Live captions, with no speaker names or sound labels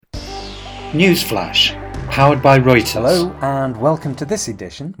Newsflash, powered by Reuters. Hello and welcome to this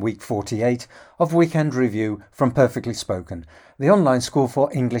edition, week 48, of Weekend Review from Perfectly Spoken, the online school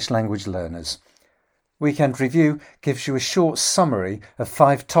for English language learners. Weekend Review gives you a short summary of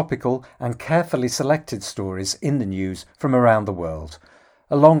 5 topical and carefully selected stories in the news from around the world,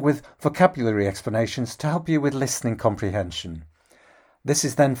 along with vocabulary explanations to help you with listening comprehension. This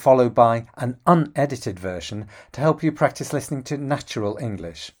is then followed by an unedited version to help you practice listening to natural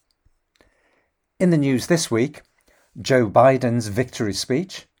English. In the news this week, Joe Biden's victory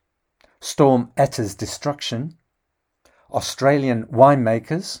speech, Storm Eta's destruction, Australian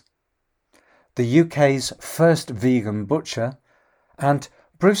winemakers, the UK's first vegan butcher, and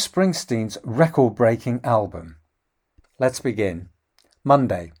Bruce Springsteen's record-breaking album. Let's begin.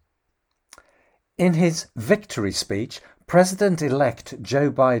 Monday. In his victory speech, President-elect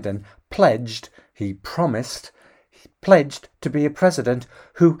Joe Biden pledged to be a president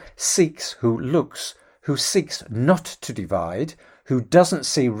who seeks not to divide, who doesn't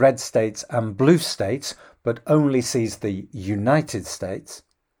see red states and blue states, but only sees the United States.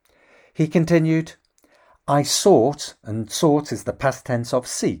 He continued, I sought, and sought is the past tense of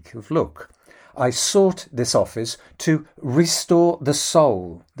seek, of look. I sought this office to restore the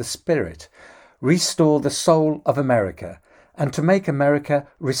soul, the spirit, restore the soul of America, and to make America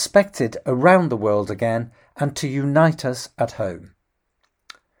respected around the world again, and to unite us at home.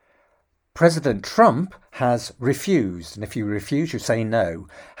 President Trump has refused, and if you refuse, you say no,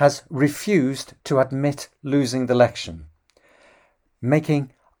 has refused to admit losing the election,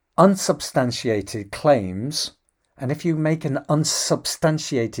 making unsubstantiated claims. And if you make an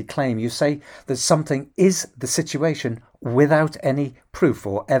unsubstantiated claim, you say that something is the situation without any proof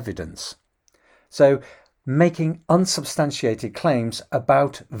or evidence. So, making unsubstantiated claims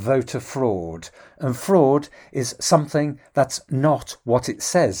about voter fraud. And fraud is something that's not what it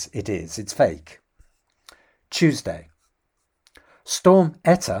says it is. It's fake. Tuesday. Storm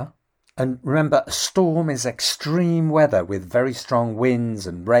Eta, and remember, a storm is extreme weather with very strong winds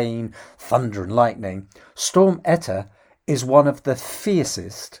and rain, thunder and lightning. Storm Eta is one of the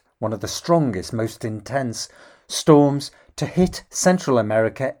fiercest, one of the strongest, most intense storms to hit Central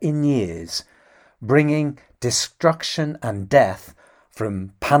America in years, bringing destruction and death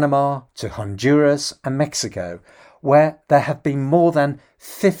from Panama to Honduras and Mexico, where there have been more than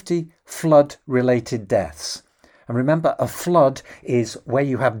 50 flood-related deaths. And remember, a flood is where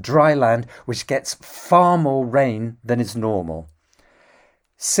you have dry land which gets far more rain than is normal.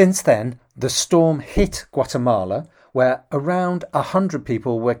 Since then, the storm hit Guatemala, where around 100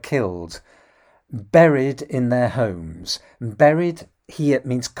 people were killed, buried in their homes. Buried here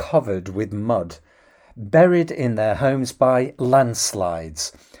means covered with mud. Buried in their homes by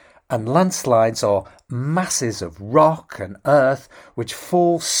landslides. And landslides are masses of rock and earth which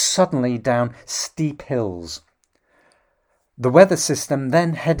fall suddenly down steep hills. The weather system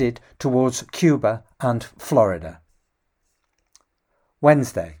then headed towards Cuba and Florida.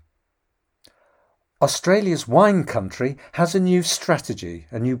 Wednesday. Australia's wine country has a new strategy,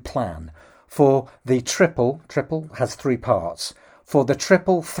 a new plan for the triple has 3 parts, for the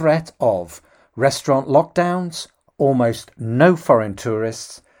triple threat of restaurant lockdowns, almost no foreign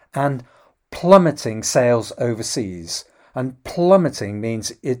tourists, and plummeting sales overseas. And plummeting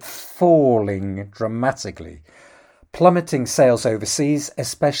means it falling dramatically. Plummeting sales overseas,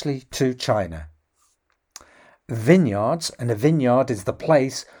 especially to China. Vineyards, and a vineyard is the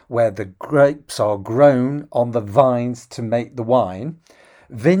place where the grapes are grown on the vines to make the wine.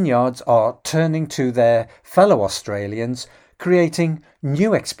 Vineyards are turning to their fellow Australians, creating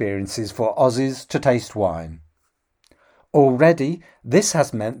new experiences for Aussies to taste wine. Already, this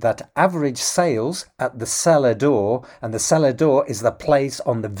has meant that average sales at the cellar door, and the cellar door is the place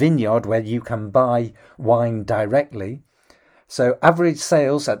on the vineyard where you can buy wine directly. So average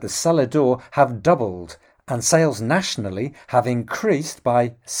sales at the cellar door have doubled, and sales nationally have increased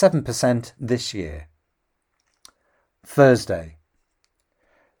by 7% this year. Thursday.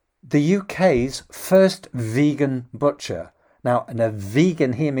 The UK's first vegan butcher. Now, and a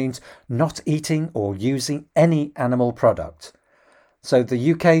vegan here means not eating or using any animal product. So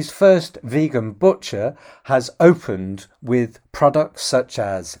the UK's first vegan butcher has opened with products such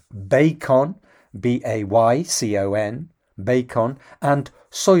as bacon, B-A-Y-C-O-N, bacon, and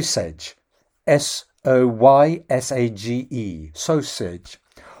sausage, S-O-Y-S-A-G-E, sausage,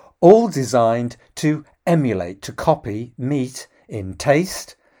 all designed to emulate, to copy meat in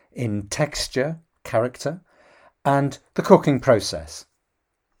taste, in texture, character, and the cooking process.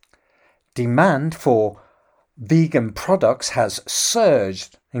 Demand for vegan products has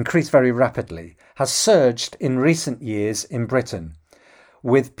increased very rapidly, has surged in recent years in Britain,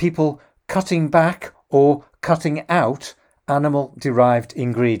 with people cutting back or cutting out animal-derived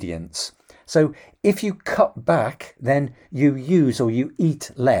ingredients. So if you cut back, then you use or you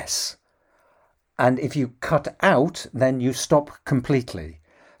eat less. And if you cut out, then you stop completely.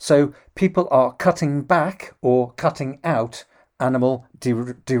 So people are cutting back or cutting out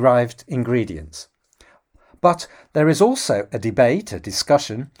animal-derived ingredients. But there is also a debate, a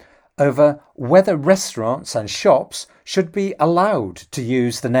discussion, over whether restaurants and shops should be allowed to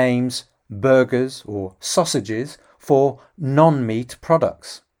use the names burgers or sausages for non-meat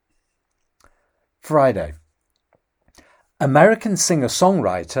products. Friday. American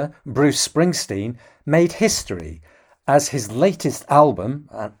singer-songwriter Bruce Springsteen made history as his latest album,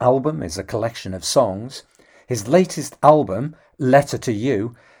 an album is a collection of songs, his latest album, Letter to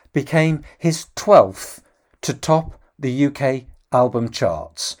You, became his 12th to top the UK album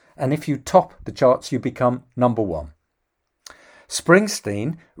charts. And if you top the charts, you become number one.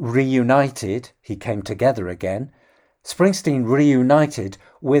 Springsteen reunited, he came together again. Springsteen reunited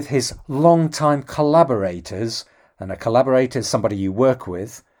with his longtime collaborators, and a collaborator is somebody you work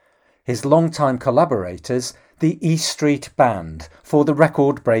with, his longtime collaborators, the E Street Band, for the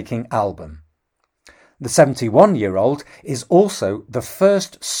record-breaking album. The 71-year-old is also the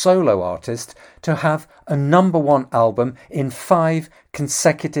first solo artist to have a number one album in 5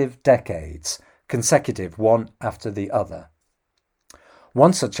 consecutive decades, consecutive one after the other.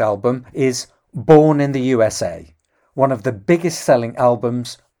 One such album is Born in the USA, one of the biggest selling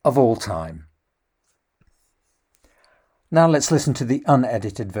albums of all time. Now let's listen to the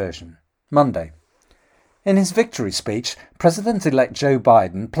unedited version. Monday. In his victory speech, President-elect Joe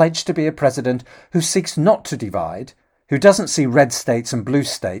Biden pledged to be a president who seeks not to divide, who doesn't see red states and blue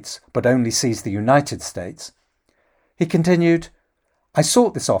states, but only sees the United States. He continued, "I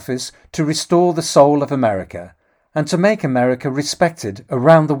sought this office to restore the soul of America and to make America respected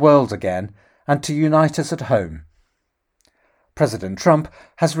around the world again and to unite us at home." President Trump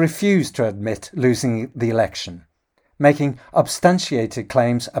has refused to admit losing the election, making substantiated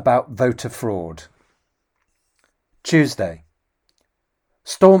claims about voter fraud. Tuesday.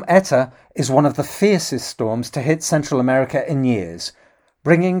 Storm Eta is one of the fiercest storms to hit Central America in years,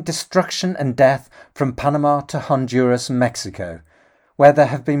 bringing destruction and death from Panama to Honduras and Mexico, where there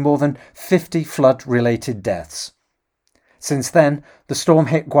have been more than 50 flood-related deaths. Since then, the storm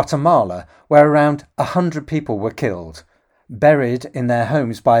hit Guatemala, where around 100 people were killed, buried in their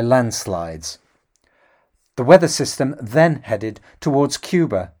homes by landslides. The weather system then headed towards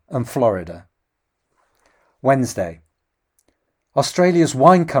Cuba and Florida. Wednesday. Australia's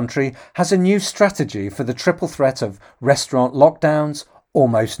wine country has a new strategy for the triple threat of restaurant lockdowns,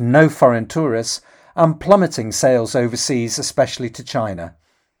 almost no foreign tourists, and plummeting sales overseas, especially to China.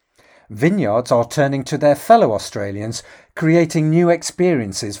 Vineyards are turning to their fellow Australians, creating new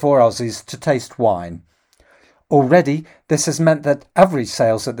experiences for Aussies to taste wine. Already, this has meant that average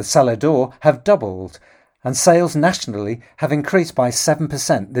sales at the cellar door have doubled, and sales nationally have increased by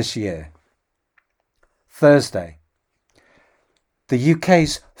 7% this year. Thursday. The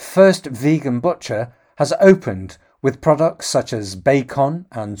UK's first vegan butcher has opened with products such as bacon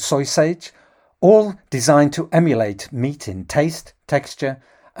and sausage, all designed to emulate meat in taste, texture,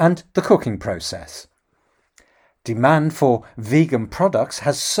 and the cooking process. Demand for vegan products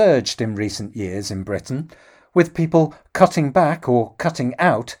has surged in recent years in Britain, with people cutting back or cutting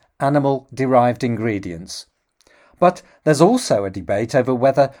out animal-derived ingredients. But there's also a debate over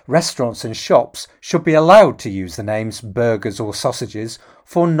whether restaurants and shops should be allowed to use the names burgers or sausages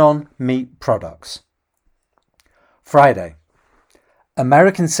for non-meat products. Friday.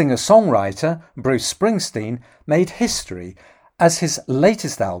 American singer-songwriter Bruce Springsteen made history as his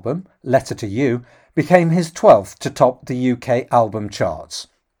latest album, Letter to You, became his 12th to top the UK album charts.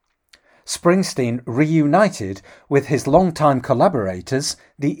 Springsteen reunited with his longtime collaborators,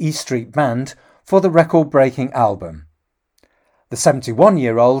 the E Street Band, for the record-breaking album. The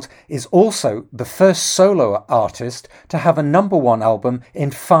 71-year-old is also the first solo artist to have a number one album in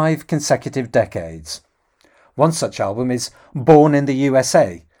 5 consecutive decades. One such album is Born in the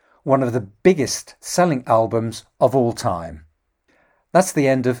USA, one of the biggest selling albums of all time. That's the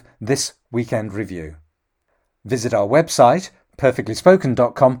end of this weekend review. Visit our website,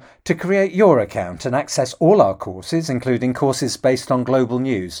 perfectlyspoken.com, to create your account and access all our courses, including courses based on global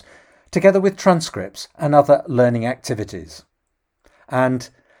news, together with transcripts and other learning activities. And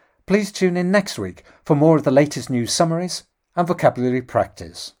please tune in next week for more of the latest news summaries and vocabulary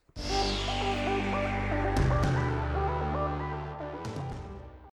practice.